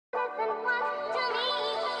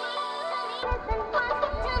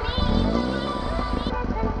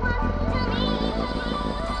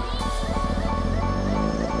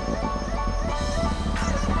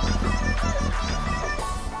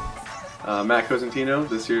Matt Cosentino,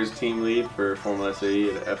 this year's team lead for Formula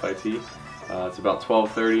SAE at FIT. It's about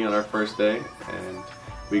 12:30 on our first day, and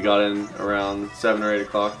we got in around 7 or 8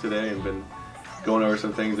 o'clock today and been going over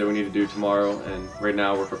some things that we need to do tomorrow, and right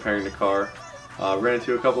now we're preparing the car. Ran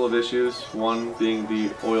into a couple of issues, one being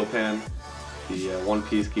the oil pan. The one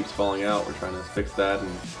piece keeps falling out. We're trying to fix that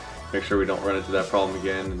and make sure we don't run into that problem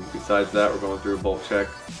again, and besides that we're going through a bolt check,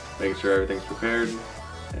 making sure everything's prepared.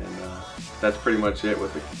 And that's pretty much it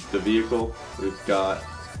with the vehicle. We've got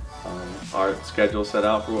our schedule set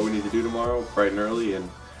out for what we need to do tomorrow, bright and early, and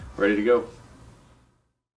ready to go.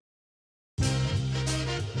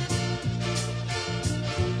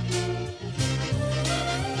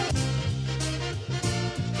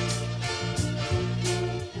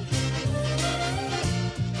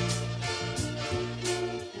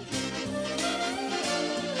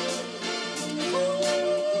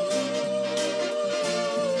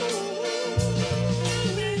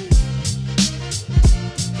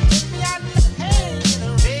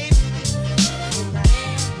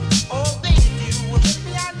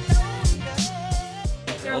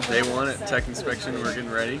 Day one at tech inspection, we're getting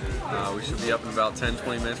ready. We should be up in about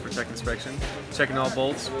 10-20 minutes for tech inspection. Checking all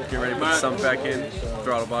bolts, get ready to put the sump back in,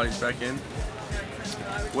 throttle bodies back in.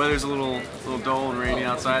 Weather's a little dull and rainy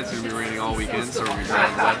outside. It's going to be raining all weekend, so we'll be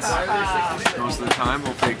driving wet most of the time.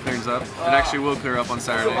 Hopefully it clears up. It actually will clear up on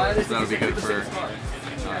Saturday, so that'll be good for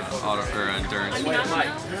endurance.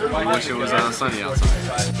 I wish it was sunny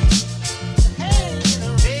outside.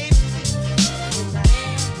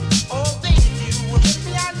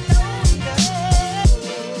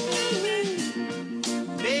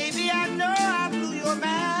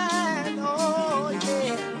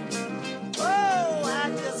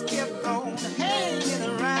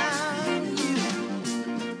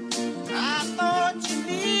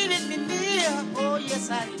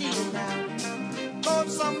 I did now. Hope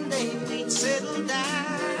someday we'd settle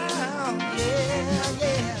down. Yeah,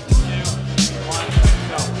 yeah.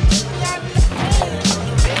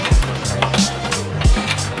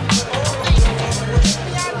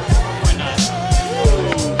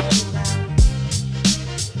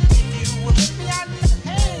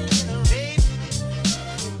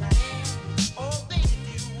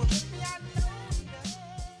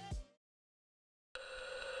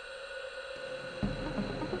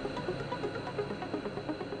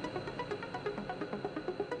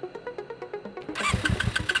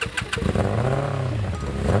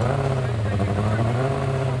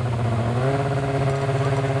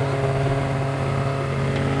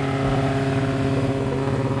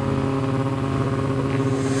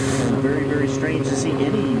 Strange to see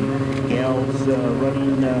any gals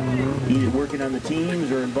running, either working on the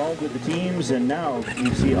teams or involved with the teams, and now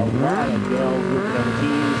you see a lot of gals working on the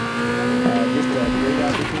teams. Just a great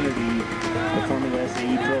opportunity, the Formula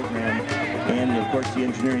SAE program, and of course the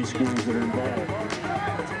engineering schools that are involved.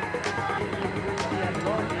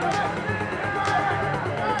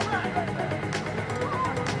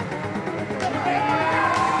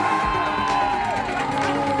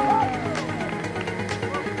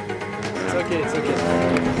 It's okay.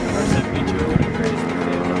 First time to meet you, whatever it is.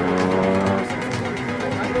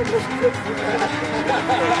 59.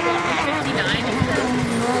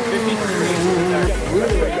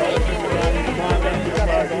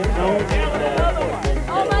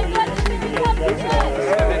 Oh my goodness, did you come to church?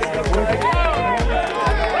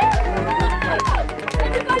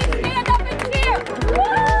 Everybody stand up and cheer!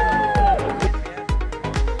 Woo!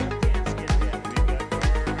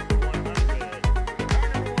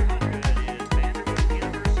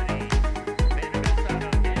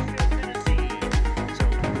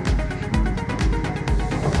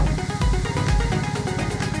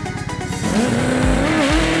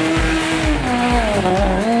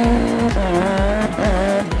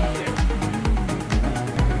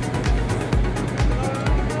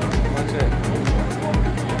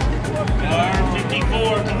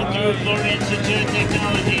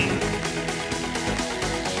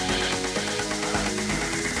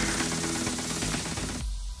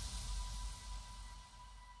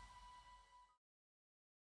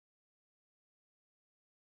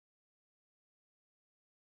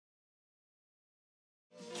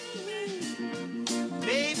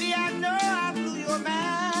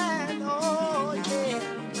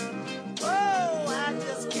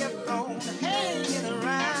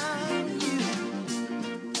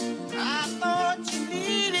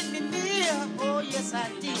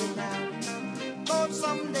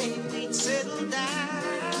 settle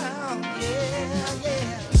down. Yeah,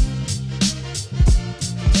 yeah.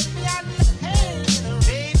 Got the hanging,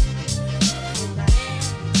 baby.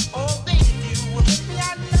 Oh, baby, you will let me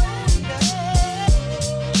out longer.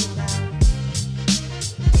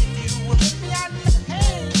 You will let me out the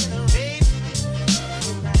hanging, baby.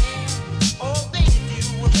 Oh, baby, you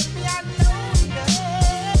will let me out longer.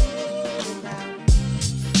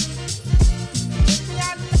 Let me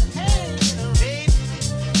out the hanging, baby.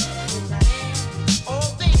 Oh,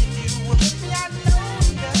 baby, you will let me out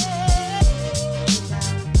longer.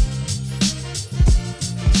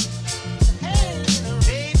 Hanging,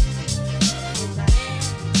 baby.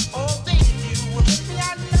 Oh, baby, you will let me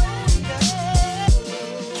out longer.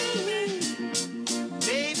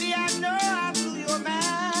 Baby, I know I blew your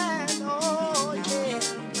mind. Oh, yeah.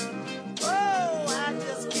 Oh, I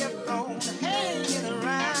just kept on hanging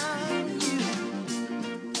around you.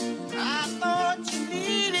 I thought you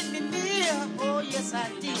needed me near. Oh, yes, I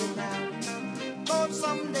did now. Thought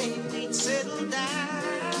someday we'd settle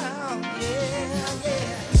down. Yeah, yeah.